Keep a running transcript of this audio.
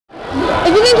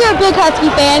If you think you're a big Husky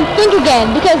fan, think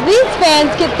again, because these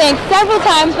fans get thanked several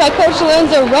times by Coach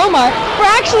Romar for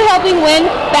actually helping win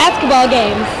basketball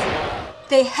games.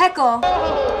 They heckle.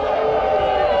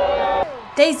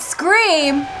 They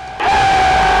scream.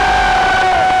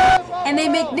 And they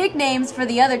make nicknames for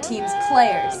the other team's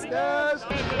players.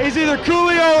 It's either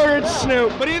Coolio or it's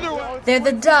Snoop, but either way. They're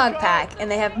the Dawgpack, and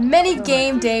they have many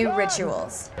game day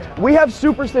rituals. We have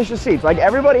superstitious seats. Like,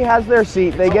 everybody has their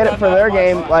seat. They get it for their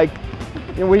game. Like,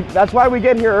 you know, that's why we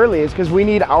get here early, is because we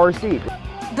need our seat.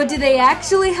 But do they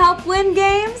actually help win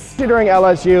games? During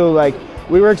LSU, like,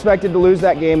 we were expected to lose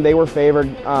that game. They were favored,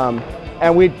 and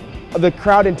the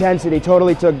crowd intensity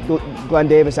totally took Glenn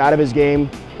Davis out of his game.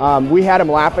 We had him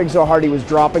laughing so hard he was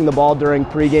dropping the ball during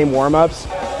pregame warm-ups.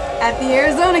 At the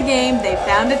Arizona game, they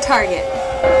found a target.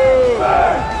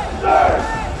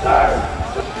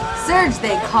 Surge,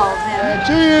 they called him. And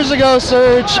 2 years ago,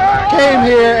 Surge came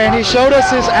here and he showed us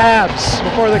his abs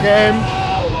before the game.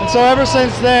 And so ever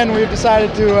since then, we've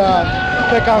decided to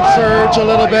pick on Surge a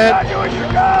little bit.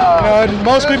 You know,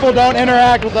 most people don't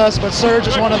interact with us, but Surge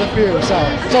is one of the few.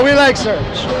 So we like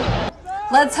Surge.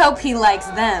 Let's hope he likes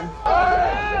them.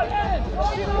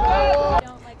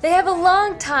 They have a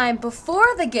long time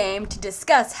before the game to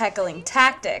discuss heckling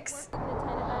tactics.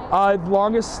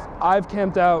 Longest I've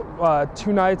camped out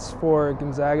 2 nights for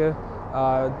Gonzaga,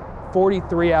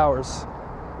 43 hours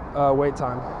wait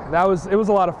time. It was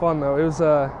a lot of fun though. It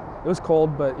was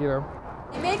cold, but you know.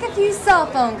 They make a few cell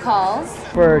phone calls.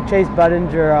 For Chase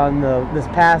Budinger on this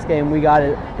past game, we got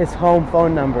his home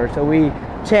phone number, so we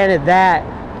chanted that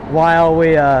while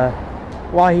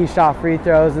he shot free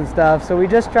throws and stuff. So we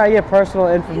just try to get personal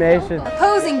information.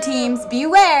 Opposing teams,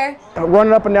 beware.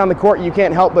 Running up and down the court, you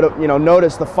can't help but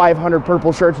notice the 500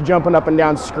 purple shirts jumping up and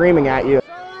down, screaming at you.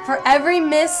 For every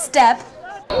misstep.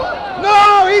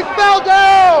 No, he fell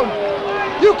down!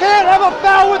 You can't have a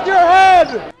foul with your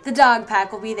head! The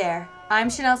Dawgpack will be there. I'm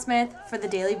Shanelle Smith for the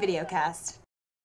Daily Videocast.